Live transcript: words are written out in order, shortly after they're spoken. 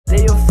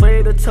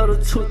to tell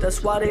the truth,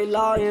 that's why they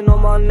lying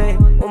on my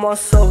name, on my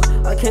soul.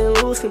 I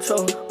can't lose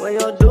control when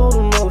y'all do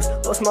the most.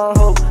 Lost my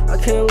hope, I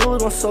can't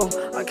lose my soul,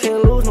 I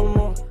can't lose no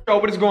more. Yo,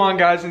 what is going on,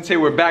 guys? And today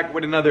we're back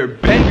with another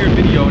banger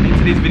video. And in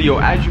today's video,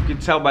 as you can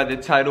tell by the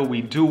title,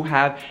 we do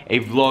have a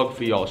vlog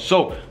for y'all.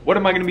 So what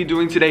am I gonna be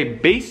doing today?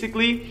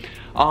 Basically,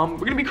 we're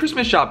gonna be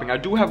Christmas shopping. I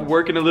do have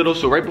work in a little,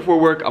 so right before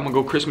work, I'm gonna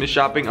go Christmas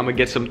shopping. I'm gonna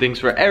get some things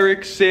for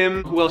Eric,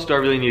 Sim. Who else do I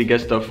really need to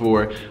get stuff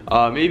for?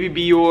 Maybe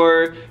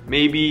Bior,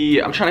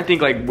 maybe, I'm trying to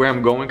think like where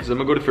I'm going, because I'm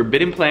gonna go to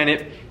Forbidden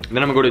Planet, and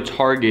then I'm gonna go to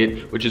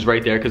Target, which is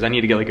right there, because I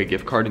need to get like a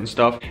gift card and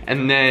stuff,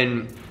 and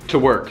then to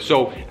work.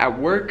 So at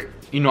work,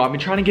 you know, I've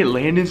been trying to get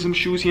Landon some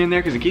shoes here and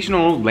there, because in case you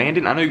don't know,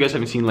 Landon, I know you guys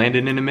haven't seen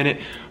Landon in a minute,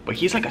 but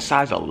he's like a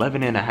size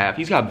 11.5.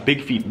 He's got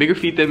big feet, bigger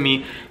feet than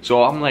me.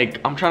 So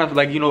I'm trying to,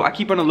 like, you know, I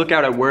keep on the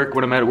lookout at work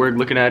when I'm at work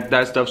looking at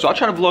that stuff. So I'll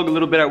try to vlog a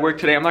little bit at work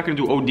today. I'm not gonna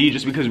do OD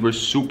just because we're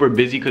super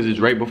busy because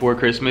it's right before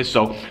Christmas.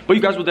 So, but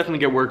you guys will definitely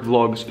get work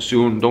vlogs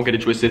soon. Don't get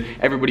it twisted.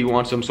 Everybody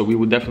wants them, so we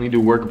will definitely do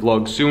work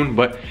vlogs soon.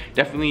 But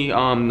definitely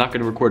not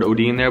gonna record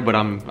OD in there, but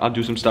I'll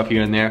do some stuff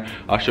here and there.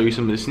 I'll show you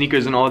some of the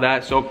sneakers and all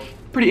that. So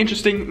pretty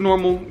interesting,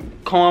 normal,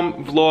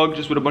 calm vlog,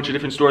 just with a bunch of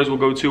different stores we'll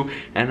go to.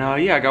 And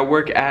yeah, I got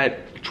work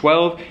at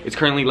 12. It's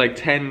currently like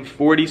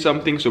 10:40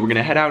 something, so we're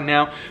gonna head out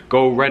now,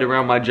 go right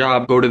around my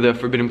job, go to the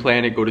Forbidden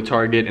Planet, go to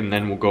Target, and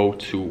then we'll go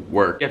to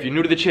work. If you're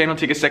new to the channel,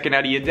 take a second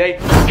out of your day,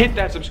 hit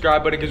that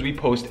subscribe button, because we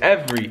post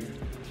every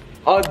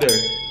other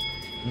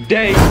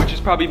day, which is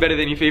probably better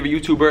than your favorite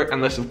YouTuber,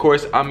 unless of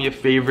course I'm your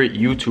favorite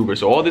YouTuber.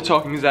 So all the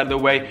talking is out of the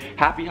way.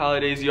 Happy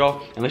holidays,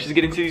 y'all, and let's just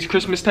get into these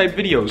Christmas type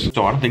videos.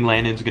 So I don't think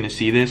Landon's gonna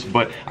see this,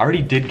 but I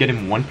already did get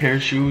him one pair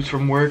of shoes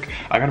from work.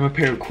 I got him a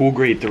pair of cool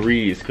grade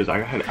 3s because I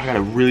got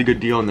a really good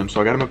deal on them.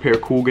 So I got him a pair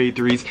of cool grade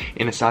 3s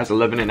in a size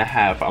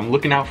 11.5. I'm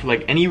looking out for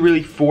like any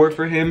really 4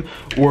 for him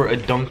or a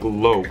Dunk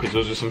Low, because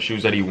those are some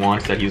shoes that he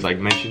wants, that he's like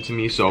mentioned to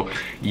me. So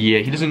yeah,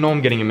 he doesn't know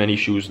I'm getting him any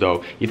shoes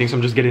though. He thinks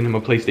I'm just getting him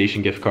a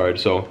PlayStation gift card.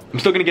 So I'm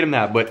still gonna get him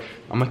that, but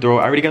I'm gonna throw,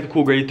 I already got the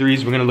cool grade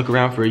 3s. We're gonna look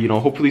around for, you know,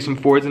 hopefully some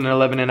 4s and an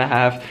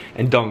 11.5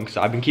 and Dunks.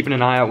 I've been keeping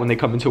an eye out when they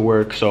come into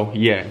work. So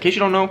yeah, in case you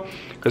don't know,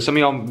 because some of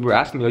y'all were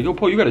asking me like, yo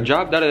Paul, you got a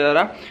job, da da da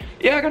da.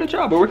 Yeah, I got a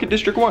job. I work at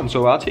District 1,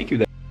 so I'll take you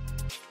there.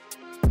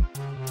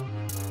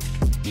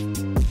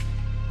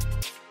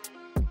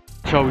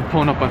 So we're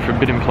pulling up on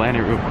Forbidden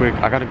Planet real quick.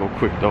 I gotta go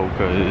quick though,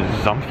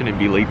 because I'm finna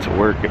be late to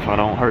work if I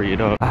don't hurry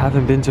it up. I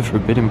haven't been to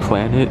Forbidden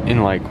Planet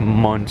in like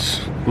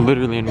months,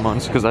 literally in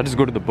months, because I just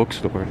go to the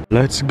bookstore.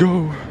 Let's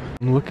go.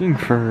 I'm looking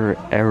for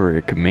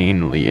Eric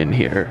mainly in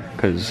here,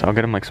 because I'll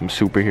get him like some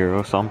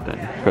superhero something,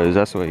 because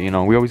that's what, you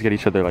know, we always get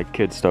each other like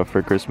kid stuff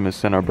for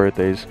Christmas and our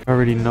birthdays. I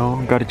already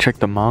know, gotta check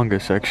the manga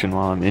section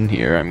while I'm in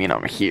here. I mean,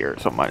 I'm here,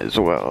 so might as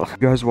well.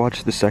 You guys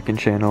watched the second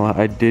channel.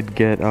 I did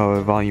get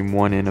volume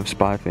 1 in of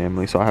Spy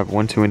Family, so I have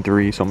 1, 2, and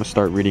 3, so I'm gonna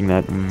start reading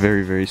that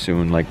very, very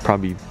soon, like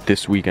probably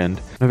this weekend.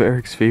 One of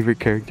Eric's favorite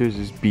characters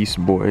is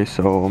Beast Boy,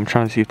 so I'm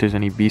trying to see if there's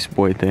any Beast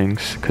Boy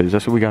things, because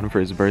that's what we got him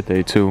for his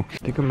birthday too. I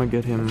think I'm gonna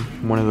get him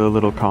one of the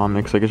little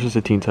comics, like it's just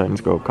a Teen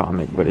Titans Go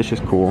comic, but it's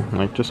just cool,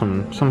 like just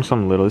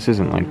some little, this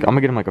isn't like, I'm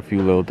gonna get him like a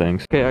few little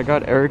things. Okay, I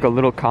got Eric a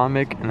little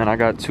comic, and then I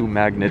got 2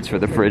 magnets for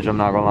the fridge. I'm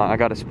not gonna lie, I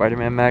got a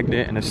Spider-Man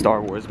magnet and a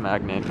Star Wars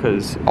magnet,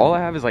 because all I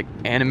have is like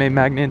anime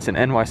magnets and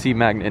NYC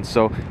magnets.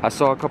 So I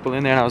saw a couple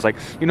in there and I was like,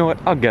 you know what,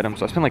 I'll get them.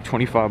 So I spent like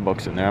 25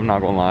 bucks in there, I'm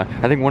not gonna lie.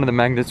 I think one of the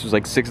magnets was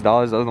like $6,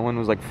 the other one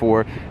was like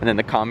 $4, and then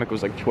the comic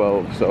was like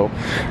 12. So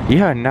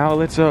yeah, now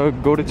let's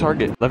go to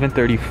Target.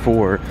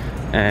 11:34,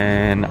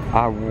 and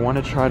I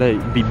want to try to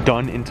be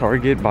done in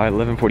Target by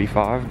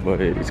 11:45,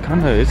 but it's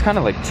kind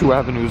of like 2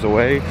 avenues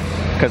away,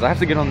 because I have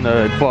to get on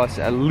the bus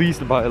at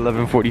least by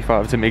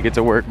 11:45 to make it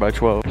to work by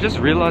 12. I just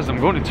realized I'm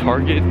going to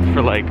Target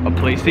for like a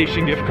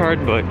PlayStation gift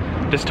card, but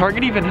does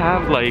Target even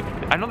have like,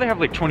 I know they have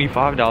like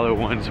 $25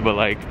 ones, but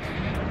like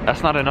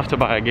that's not enough to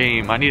buy a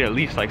game. I need at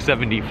least like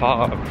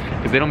 75,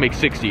 because they don't make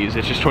 60s.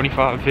 It's just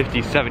 25,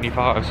 50,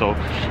 75. So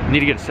I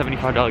need to get a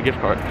 $75 gift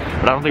card.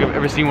 But I don't think I've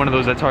ever seen one of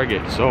those at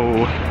Target.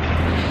 So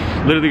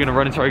literally gonna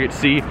run to Target,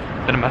 see,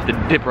 then I'm gonna have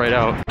to dip right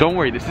out. Don't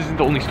worry, this isn't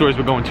the only stores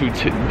we're going to.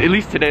 At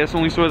least today, that's the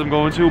only stores I'm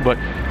going to. But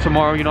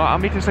tomorrow, you know, I'll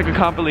make this like a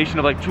compilation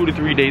of like 2 to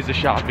 3 days of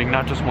shopping,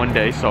 not just one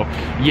day. So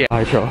yeah. All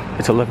right, y'all,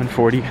 it's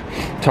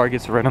 11:40.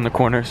 Target's right on the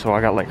corner, so I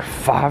got like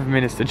 5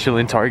 minutes to chill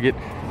in Target.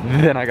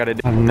 Then I gotta.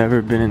 I've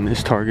never been in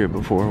this Target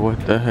before.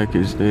 What the heck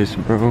is this,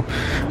 bro?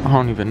 I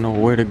don't even know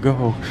where to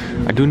go.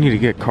 I do need to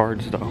get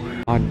cards though.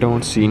 I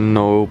don't see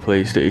no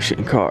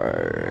PlayStation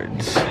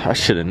cards. I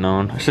should have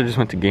known. I should have just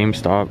went to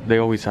GameStop. They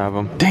always have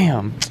them.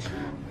 Damn.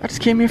 I just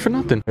came here for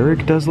nothing.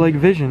 Eric does like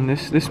Vision.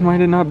 This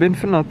might have not been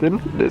for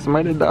nothing. This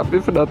might have not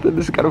been for nothing.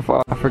 This is kind of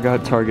fun. I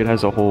forgot Target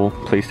has a whole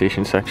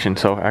PlayStation section,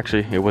 so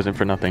actually it wasn't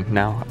for nothing.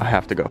 Now I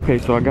have to go. Okay,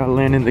 so I got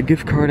Landon the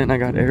gift card, and I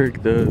got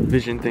Eric the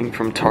Vision thing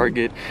from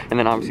Target, and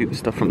then obviously the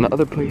stuff from the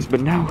other place, but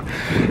now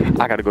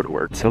I gotta go to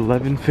work. It's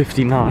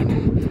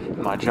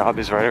 11:59. My job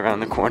is right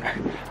around the corner.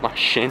 My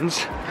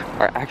shins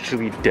are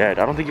actually dead.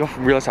 I don't think you'll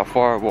realize how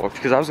far I walked,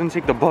 because I was gonna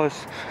take the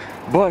bus,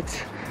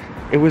 but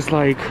it was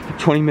like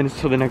 20 minutes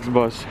till the next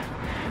bus.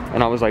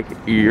 and I was like,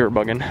 you're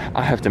bugging,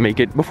 I have to make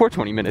it before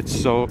 20 minutes.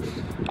 So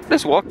I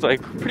just walked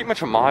like pretty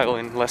much a mile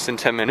in less than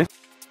 10 minutes.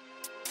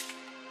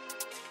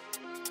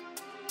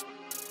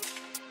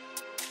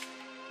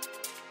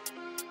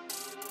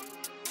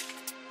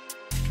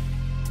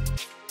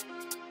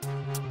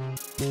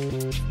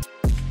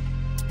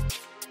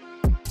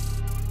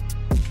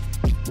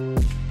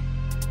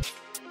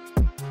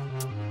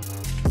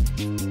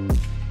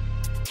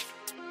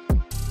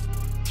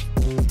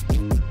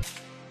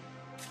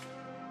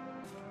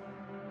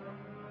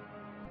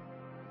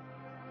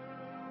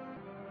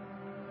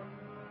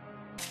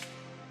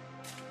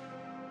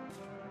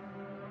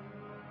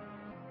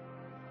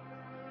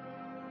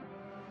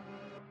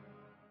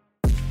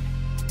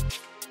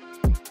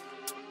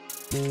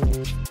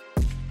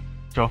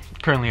 So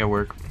currently at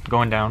work,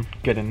 going down,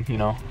 getting, you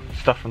know,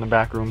 stuff from the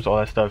back rooms, all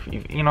that stuff.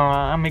 You know,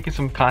 I'm making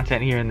some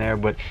content here and there,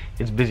 but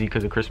it's busy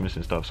because of Christmas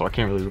and stuff, so I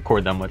can't really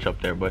record that much up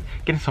there, but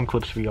getting some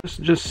clips for you.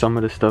 Just some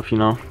of the stuff, you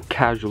know,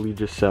 casually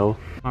just sell.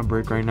 My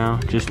break right now,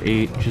 just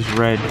ate, just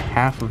read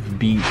half of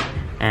Beat,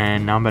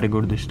 and now I'm about to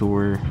go to the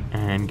store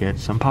and get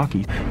some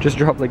Pockies. Just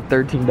dropped like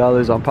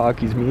 $13 on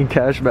Pockies. Me and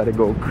Cash about to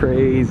go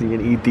crazy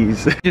and eat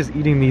these. Just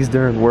eating these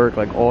during work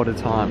like all the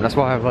time. That's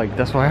why I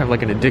have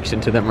like an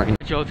addiction to them right now.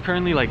 Yo, it's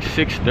currently like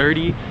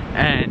 6:30,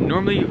 and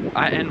normally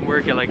I end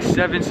work at like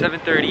 7,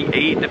 7:30,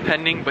 8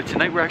 depending, but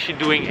tonight we're actually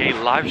doing a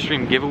live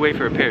stream giveaway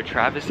for a pair of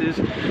Travis's,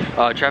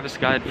 Travis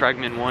Scott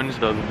Fragment ones,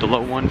 the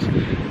low ones,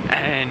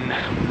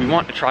 and we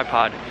want a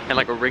tripod and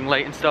like a ring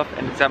light and stuff,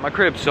 and it's at my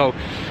crib. So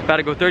about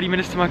to go 30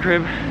 minutes to my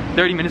crib,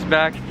 30 minutes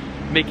back,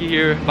 make it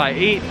here by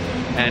 8,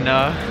 and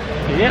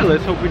yeah,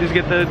 let's hope we just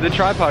get the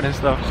tripod and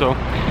stuff. So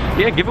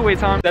yeah, giveaway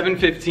time.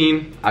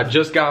 7:15, I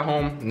just got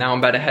home, now I'm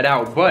about to head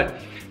out, but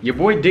your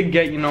boy did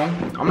get, you know,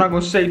 I'm not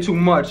gonna say too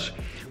much,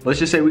 but let's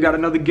just say we got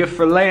another gift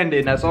for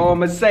Landon. That's all I'm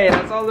gonna say.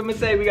 That's all I'm gonna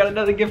say. We got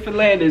another gift for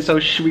Landon. So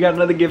we got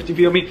another gift, you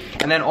feel me?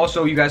 And then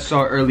also, you guys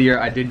saw earlier,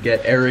 I did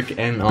get Eric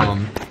and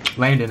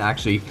Landon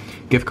actually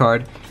gift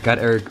card. Got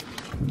Eric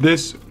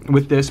this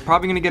with this.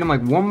 Probably gonna get him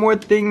like one more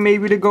thing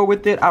maybe to go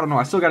with it. I don't know.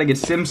 I still gotta get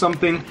Sim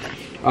something.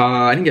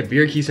 I didn't get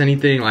beer keys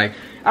anything. Like,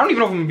 I don't even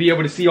know if I'm gonna be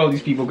able to see all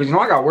these people, because you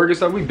know I got work and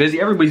stuff. We busy.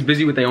 Everybody's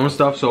busy with their own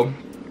stuff. So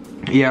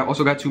yeah,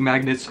 also got 2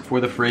 magnets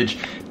for the fridge.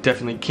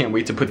 Definitely can't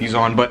wait to put these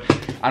on, but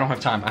I don't have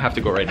time. I have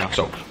to go right now.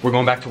 So we're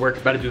going back to work.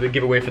 About to do the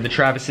giveaway for the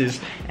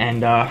Travises. And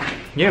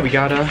yeah, we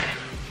got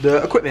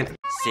the equipment.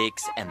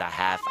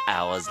 6.5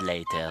 hours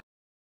later.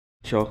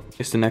 So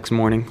it's the next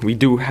morning. We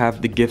do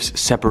have the gifts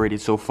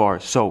separated so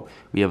far. So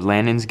we have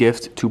Landon's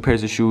gift, 2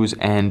 pairs of shoes,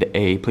 and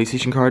a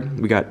PlayStation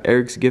card. We got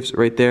Eric's gifts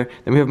right there.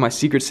 Then we have my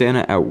Secret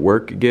Santa at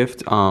work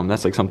gift.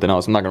 That's like something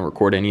else. I'm not gonna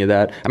record any of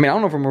that. I mean, I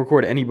don't know if I'm gonna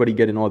record anybody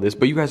getting all this,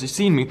 but you guys have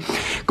seen me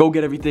go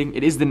get everything.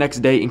 It is the next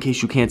day, in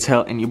case you can't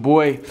tell, and your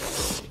boy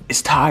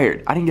is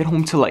tired. I didn't get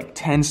home till like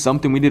 10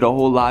 something. We did a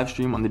whole live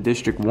stream on the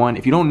District 1.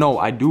 If you don't know,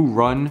 I do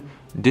run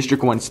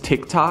District 1's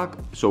TikTok,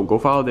 so go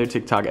follow their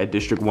TikTok at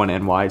District 1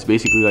 NY. It's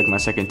basically like my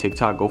second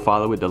TikTok. Go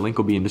follow it. The link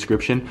will be in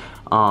description.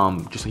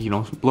 Just like, you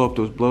know, blow up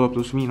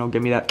those, you know,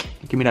 give me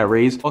that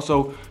raise.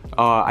 Also,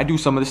 I do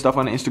some of the stuff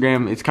on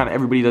Instagram. It's kind of,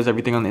 everybody does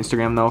everything on the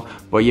Instagram though.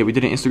 But yeah, we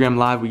did an Instagram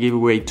live. We gave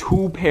away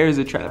 2 pairs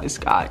of Travis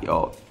Scott,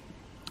 yo.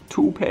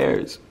 2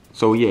 pairs.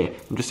 So yeah,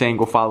 I'm just saying,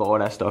 go follow all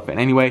that stuff. And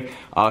anyway,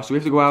 so we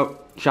have to go out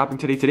shopping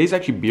today. Today's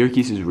actually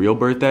Beerkeys' real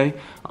birthday,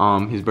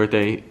 his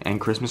birthday and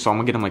Christmas, so I'm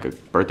gonna get him like a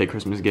birthday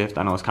Christmas gift.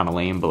 I know it's kind of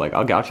lame, but like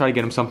I'll try to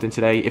get him something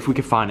today if we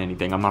can find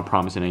anything. I'm not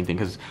promising anything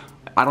because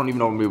I don't even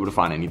know if I'm gonna be able to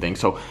find anything.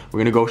 So we're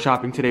gonna go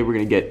shopping today. We're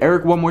gonna get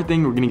Eric one more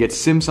thing, we're gonna get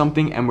Sim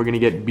something, and we're gonna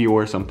get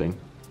Bior something.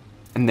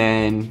 And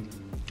then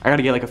I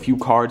gotta get like a few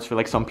cards for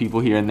like some people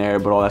here and there,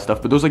 but all that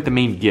stuff. But those are like the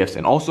main gifts.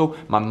 And also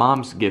my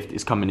mom's gift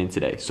is coming in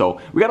today. So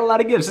we got a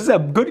lot of gifts. This is a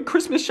good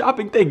Christmas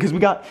shopping thing, because we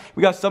got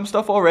some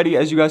stuff already,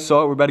 as you guys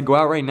saw. We're about to go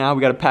out right now. We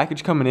got a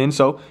package coming in.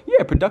 So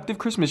yeah, productive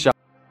Christmas shopping.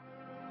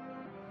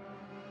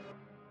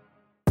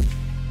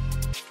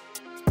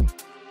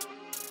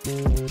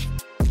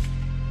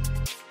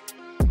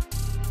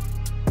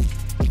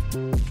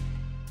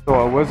 So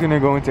I was gonna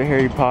go into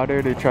Harry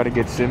Potter to try to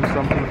get Sim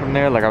something from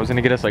there. Like I was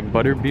gonna get us like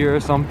butterbeer or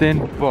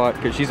something, but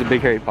because she's a big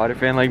Harry Potter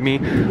fan like me.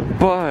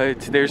 But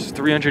there's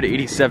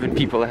 387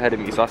 people ahead of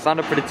me, so I signed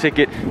up for the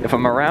ticket. If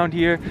I'm around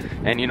here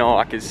and you know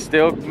I can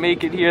still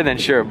make it here, then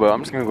sure. But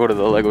I'm just gonna go to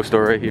the Lego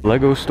store right here.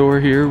 Lego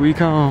store, here we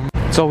come.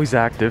 It's always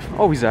active,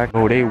 always active.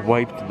 Oh, they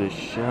wiped the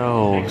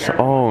shelves.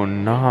 Oh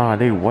nah,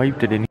 they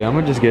wiped it in here. I'm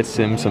gonna just get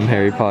Sim some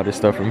Harry Potter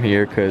stuff from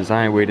here, cause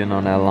I ain't waiting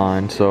on that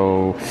line.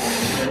 So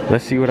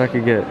let's see what I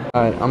could get.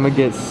 Alright, I'm gonna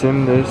get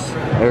Sim this,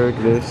 Eric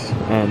this,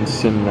 and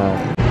Sim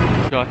that.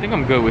 So I think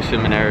I'm good with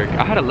Sim and Eric.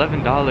 I had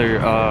 $11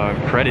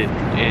 credit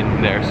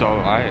in there, so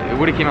it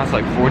would have came out to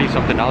like 40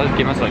 something dollars. It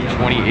came out to like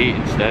 28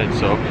 instead,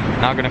 so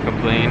not gonna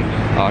complain.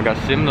 I got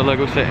Sim the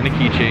Lego set and a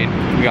keychain.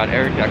 We got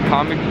Eric that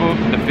comic book,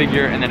 the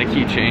figure, and then a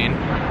keychain.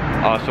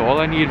 So all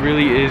I need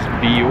really is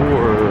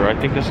Bior. I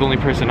think that's the only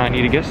person I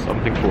need to get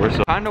something for.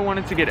 So I kinda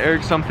wanted to get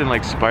Eric something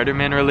like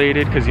Spider-Man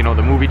related, because you know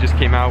the movie just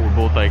came out. We're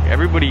both like,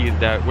 everybody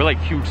that we're like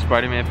huge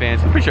Spider-Man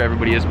fans. I'm pretty sure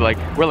everybody is, but like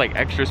we're like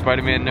extra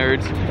Spider-Man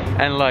nerds.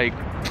 And like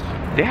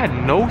they had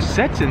no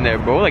sets in there,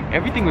 bro. Like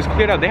everything was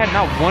cleared out. They had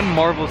not one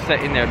Marvel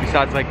set in there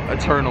besides like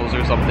Eternals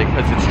or something,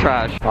 because it's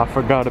trash. I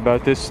forgot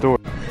about this store.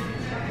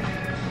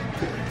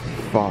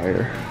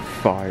 Fire.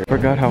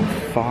 Forgot how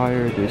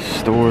fire this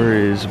store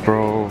is,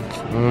 bro.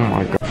 Oh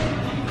my god.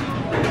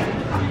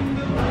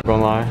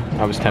 Gonna lie,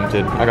 I was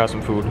tempted. I got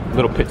some food.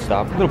 Little pit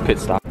stop.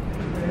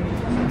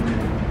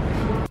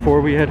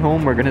 Before we head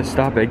home, we're gonna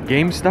stop at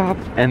GameStop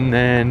and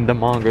then the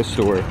manga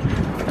store,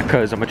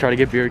 because I'm gonna try to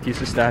get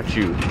Bjerke's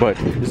statue. But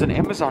there's an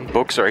Amazon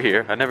Books right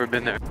here. I've never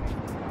been there.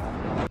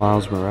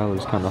 Miles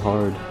Morales kind of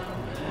hard.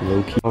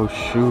 Low key. Oh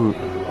shoot,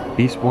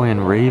 Beast Boy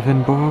and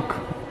Raven book.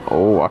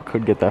 Oh, I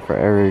could get that for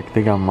Eric.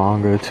 They got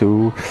manga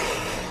too.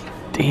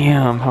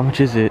 Damn, how much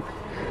is it?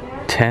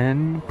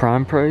 10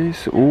 prime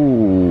price?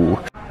 Ooh.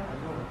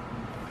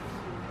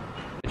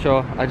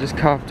 Y'all, I just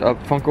copped a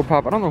Funko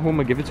Pop. I don't know who I'm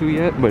gonna give it to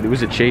yet, but it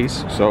was a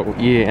Chase. So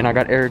yeah, and I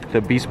got Eric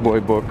the Beast Boy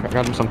book. I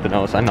got him something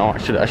else. I know I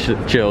should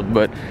have chilled,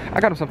 but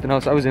I got him something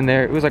else. I was in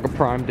there. It was like a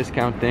prime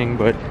discount thing,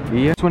 but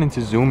yeah. I just went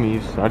into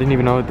Zoomies. I didn't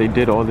even know that they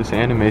did all this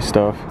anime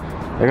stuff.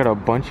 They got a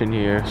bunch in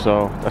here,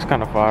 so that's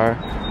kind of fire.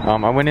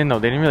 I went in though,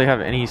 they didn't really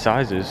have any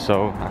sizes,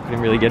 so I couldn't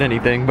really get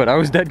anything, but I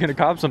was dead gonna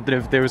cop something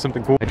if there was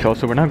something cool.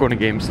 So we're not going to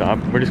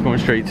GameStop, we're just going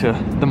straight to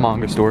the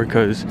manga store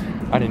because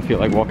I didn't feel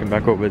like walking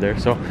back over there.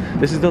 So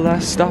this is the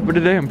last stop of the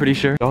day, I'm pretty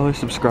sure. Y'all are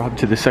subscribed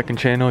to the second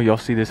channel, y'all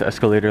see this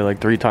escalator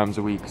like 3 times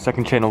a week.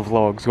 Second channel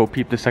vlogs, go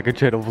peep the second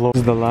channel vlogs.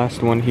 This is the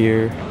last one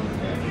here.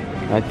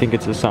 I think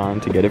it's a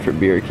sign to get it for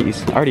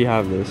Bjerke's. I already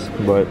have this,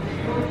 but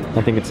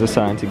I think it's a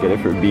sign to get it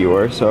for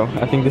Bior. So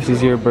I think this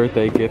is your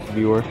birthday gift,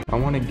 Bior. I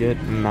want to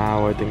get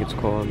Mao, I think it's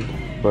called,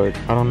 but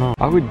I don't know.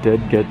 I would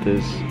dead get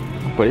this,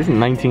 but it's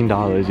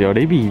 $19, yo.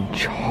 They be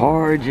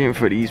charging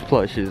for these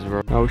plushes,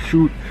 bro. Oh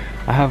shoot,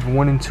 I have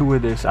 1 and 2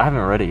 of this. I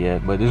haven't read it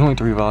yet, but there's only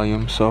 3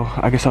 volumes, so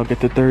I guess I'll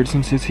get the 3rd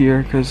since it's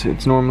here, because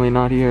it's normally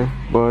not here.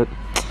 But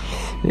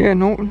yeah,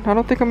 no, I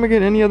don't think I'm gonna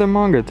get any other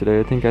manga today.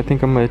 I think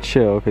I'm gonna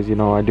chill, because you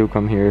know I do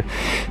come here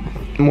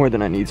more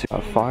than I need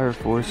to. Fire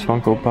Force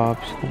Funko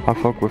Pops. I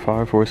fuck with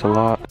Fire Force a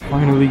lot.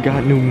 Finally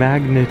got new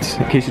magnets.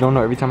 In case you don't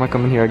know, every time I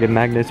come in here I get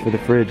magnets for the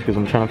fridge, because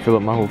I'm trying to fill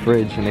up my whole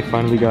fridge, and they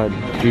finally got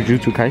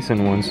Jujutsu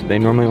Kaisen ones. They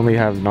normally only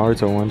have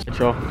Naruto ones.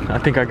 So I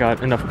think I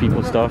got enough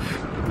people stuff.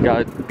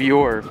 Got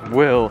Bior,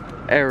 Will,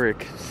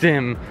 Eric,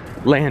 Sim,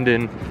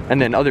 Landon, and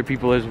then other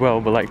people as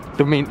well, but like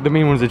the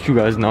main ones that you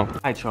guys know.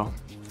 Alright, y'all.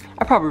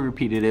 I probably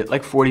repeated it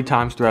like 40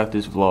 times throughout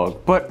this vlog,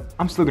 but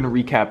I'm still gonna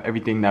recap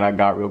everything that I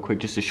got real quick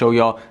just to show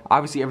y'all.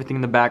 Obviously everything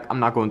in the back, I'm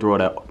not going through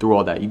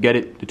all that. You get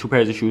it, the 2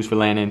 pairs of shoes for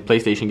Landon,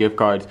 PlayStation gift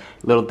cards,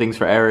 little things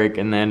for Eric,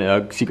 and then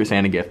a Secret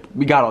Santa gift.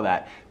 We got all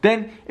that.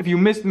 Then, if you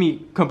missed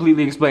me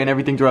completely explain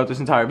everything throughout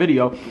this entire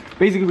video,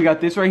 basically we got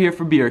this right here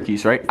for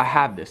Bjerke's, right? I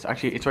have this.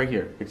 Actually, it's right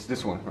here. It's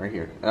this one right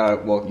here.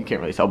 Well, you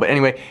can't really tell, but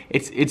anyway,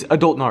 it's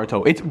adult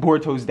Naruto. It's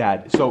Boruto's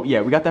dad. So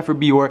yeah, we got that for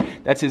Bior.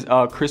 That's his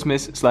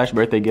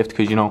Christmas/birthday gift,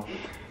 because you know,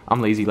 I'm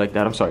lazy like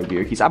that. I'm sorry,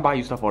 Bjerke's. I buy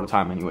you stuff all the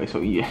time anyway, so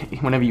yeah,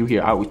 whenever you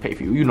here, I always pay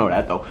for you. You know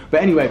that though.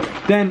 But anyway,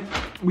 then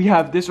we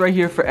have this right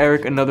here for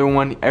Eric, another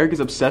one. Eric is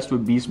obsessed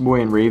with Beast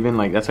Boy and Raven.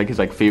 Like that's like his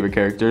like favorite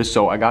characters.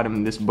 So I got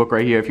him this book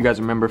right here. If you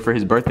guys remember, for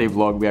his birthday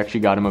vlog, we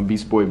actually got him a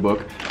Beast Boy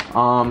book.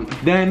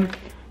 Then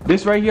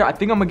this right here, I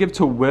think I'm gonna give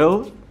to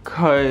Will.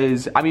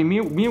 Cause I mean, me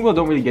and Will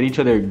don't really get each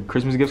other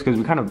Christmas gifts, because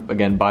we kind of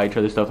again buy each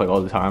other stuff like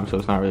all the time, so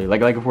it's not really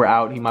like if we're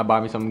out, he might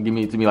buy me something, give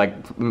me to me like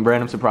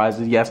random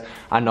surprises. Yes,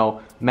 I know,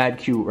 mad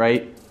cute,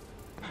 right?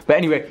 But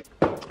anyway,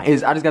 I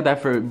just got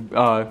that for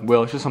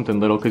Will. It's just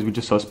something little, because we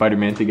just saw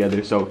Spider-Man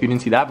together. So if you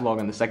didn't see that vlog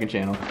on the second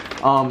channel,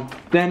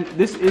 then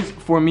this is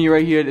for me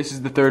right here. This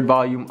is the 3rd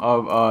volume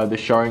of the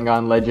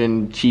Sharingan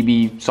Legend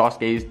Chibi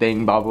Sasuke's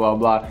thing, blah blah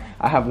blah.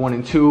 I have 1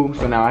 and 2,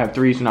 so now I have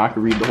 3, so now I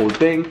can read the whole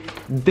thing.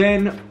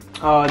 Then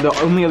the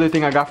only other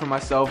thing I got for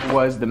myself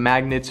was the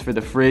magnets for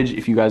the fridge.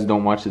 If you guys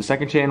don't watch the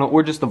second channel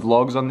or just the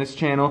vlogs on this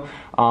channel,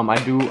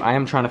 I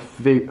am trying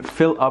to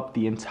fill up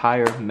the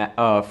entire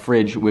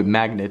fridge with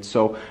magnets.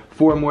 So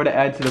 4 more to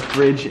add to the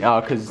fridge,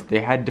 because they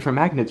had different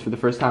magnets for the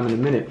first time in a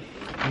minute.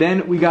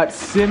 Then we got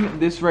Sim,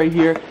 this right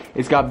here.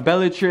 It's got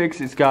Bellatrix,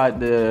 it's got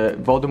the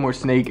Voldemort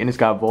snake, and it's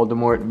got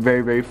Voldemort.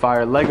 Very, very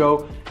fire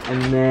Lego.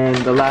 And then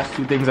the last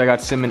 2 things I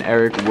got Sim and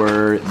Eric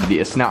were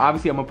this. Now,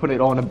 obviously, I'm gonna put it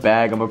all in a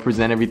bag. I'm gonna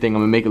present everything.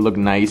 I'm gonna make it look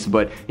nice.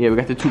 But yeah, we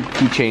got the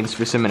two chains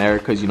for Sim and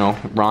Eric, because you know,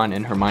 Ron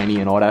and Hermione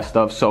and all that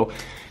stuff. So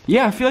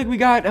yeah, I feel like we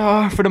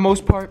got for the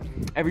most part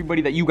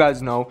everybody that you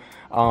guys know.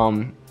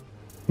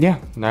 Yeah,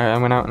 I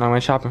went out and I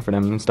went shopping for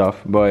them and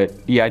stuff. But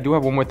yeah, I do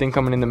have one more thing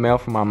coming in the mail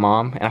from my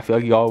mom, and I feel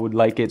like y'all would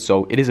like it.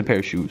 So it is a pair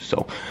of shoes,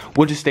 so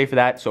we'll just stay for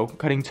that. So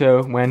cutting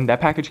to when that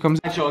package comes.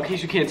 So in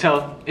case you can't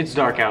tell, it's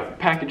dark out.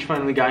 Package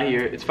finally got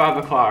here. It's 5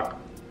 o'clock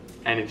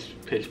and it's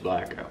pitch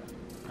black out.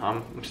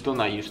 I'm still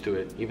not used to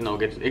it, even though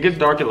it gets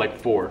dark at like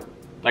 4.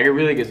 Like it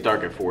really gets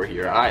dark at 4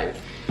 here.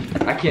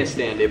 I can't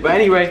stand it. But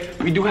anyway,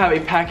 we do have a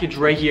package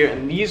right here,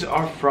 and these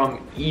are from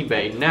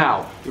eBay.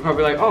 Now, you're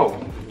probably like,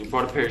 oh, you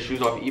bought a pair of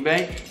shoes off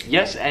eBay?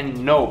 Yes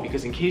and no,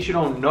 because in case you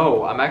don't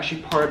know, I'm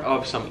actually part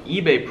of some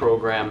eBay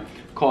program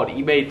called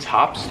eBay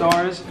Top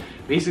Stars.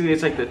 Basically,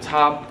 it's like the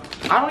top,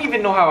 I don't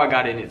even know how I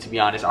got in it, to be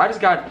honest. I just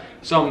got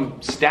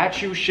some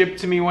statue shipped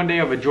to me one day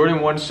of a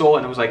Jordan 1 sole,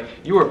 and it was like,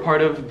 you were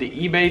part of the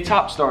eBay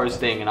Top Stars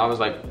thing. And I was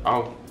like,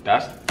 oh,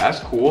 that's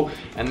cool.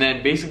 And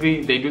then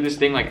basically they do this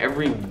thing like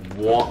every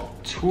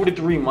 2 to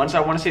 3 months. I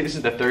want to say this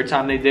is the 3rd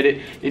time they did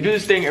it. They do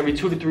this thing every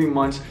 2 to 3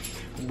 months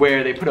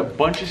where they put a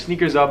bunch of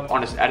sneakers up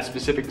on at a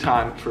specific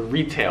time for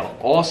retail,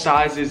 all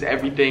sizes,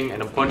 everything,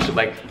 and a bunch of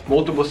like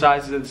multiple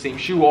sizes of the same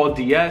shoe, all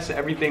DS,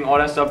 everything, all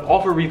that stuff,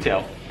 all for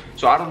retail.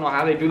 So I don't know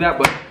how they do that,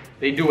 but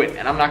they do it,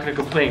 and I'm not gonna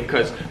complain,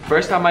 because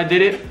first time I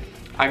did it,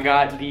 I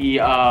got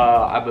the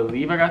I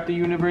believe I got the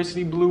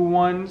University Blue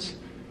ones.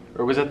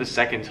 Or was that the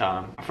 2nd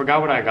time? I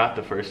forgot what I got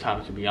the first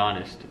time, to be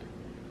honest.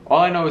 All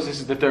I know is this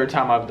is the 3rd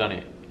time I've done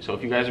it. So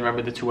if you guys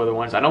remember the 2 other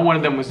ones, I know one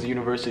of them was the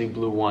University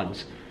Blue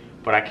ones,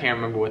 but I can't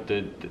remember what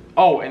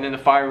oh, and then the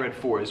Fire Red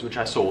 4s, which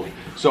I sold.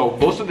 So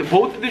both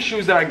of the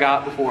shoes that I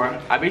got before,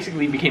 I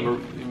basically became a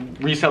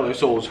reseller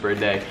soles for a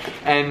day.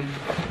 And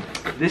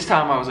this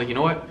time I was like, you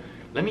know what?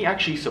 Let me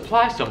actually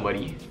supply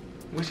somebody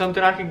with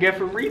something I can get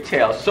for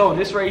retail. So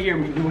this right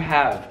here we do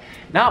have,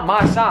 not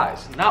my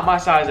size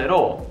at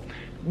all.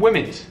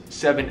 Women's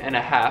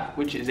 7.5,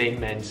 which is a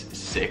men's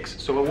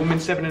 6. So a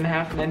women's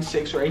 7.5, men's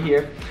 6 right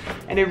here.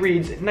 And it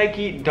reads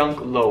Nike Dunk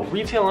Low.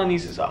 Retail on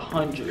these is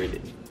 $100.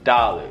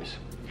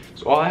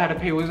 So all I had to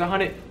pay was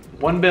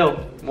one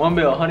bill,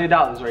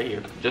 $100 right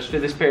here. Just for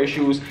this pair of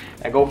shoes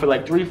that go for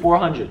like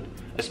 $300-400.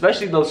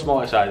 Especially those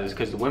smaller sizes,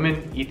 because the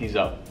women eat these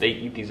up. They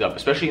eat these up,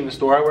 especially in the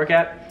store I work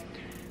at.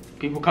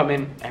 People come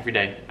in every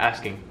day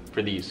asking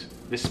for this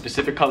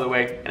specific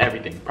colorway and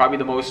everything. Probably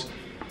the most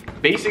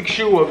basic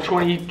shoe of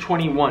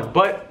 2021,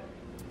 but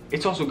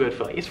it's also good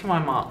for, like, it's for my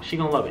mom. She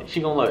gonna love it.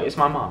 It's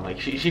my mom. Like,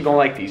 she gonna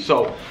like these.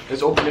 So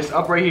let's open this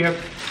up right here.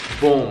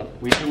 Boom.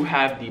 We do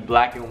have the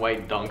black and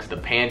white dunks, the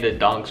panda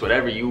dunks,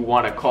 whatever you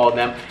want to call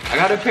them. I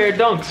got a pair of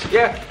dunks.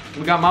 Yeah,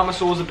 we got Mama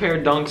Soul's a pair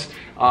of dunks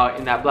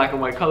in that black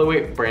and white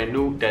colorway, brand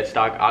new, dead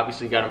stock.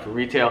 Obviously got them for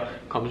retail.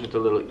 Comes with a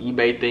little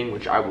eBay thing,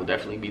 which I will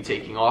definitely be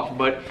taking off.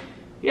 But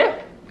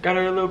yeah, got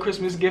her a little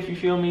Christmas gift, you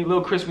feel me?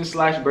 Little Christmas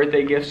 /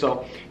 birthday gift.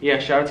 So yeah,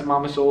 shout out to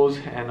Mama Souls,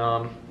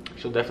 and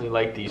she'll definitely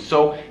like these.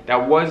 So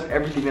that was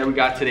everything that we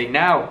got today.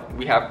 Now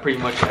we have pretty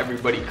much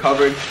everybody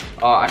covered.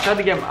 I tried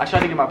to get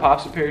my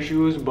pops a pair of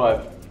shoes,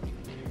 but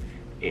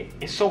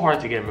it's so hard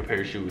to get him a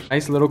pair of shoes.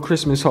 Nice little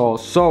Christmas haul.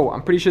 So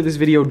I'm pretty sure this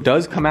video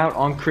does come out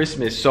on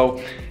Christmas.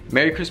 So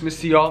Merry Christmas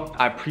to y'all.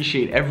 I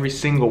appreciate every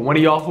single one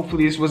of y'all.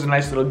 Hopefully this was a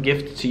nice little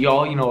gift to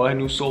y'all. You know, a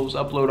new Souls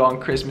upload on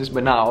Christmas.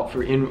 But now,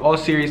 in all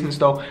seriousness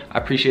though, I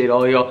appreciate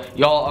all of y'all.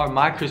 Y'all are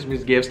my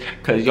Christmas gifts,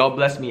 because y'all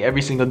bless me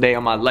every single day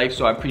of my life.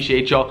 So I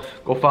appreciate y'all.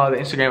 Go follow the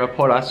Instagram at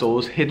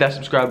Cortana. Hit that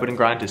subscribe button,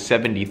 grind to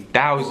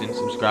 70,000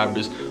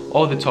 subscribers.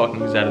 All the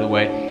talking is out of the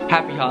way.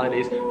 Happy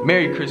holidays.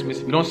 Merry Christmas.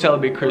 If you don't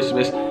celebrate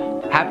Christmas,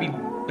 happy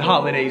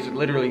holidays.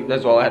 Literally,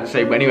 that's all I had to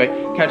say. But anyway,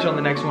 catch you on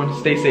the next one.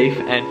 Stay safe,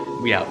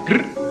 and we out.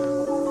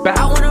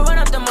 I wanna run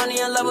up the money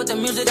in love with the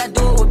music, I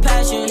do it with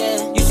passion.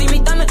 Yeah. You see me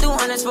thumbing through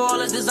hundreds for all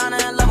this designer,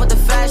 in love with the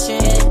fashion.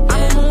 Yeah.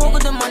 I'm in walk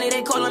with the money,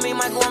 they calling me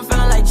Michael, I'm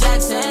feeling like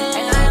Jackson.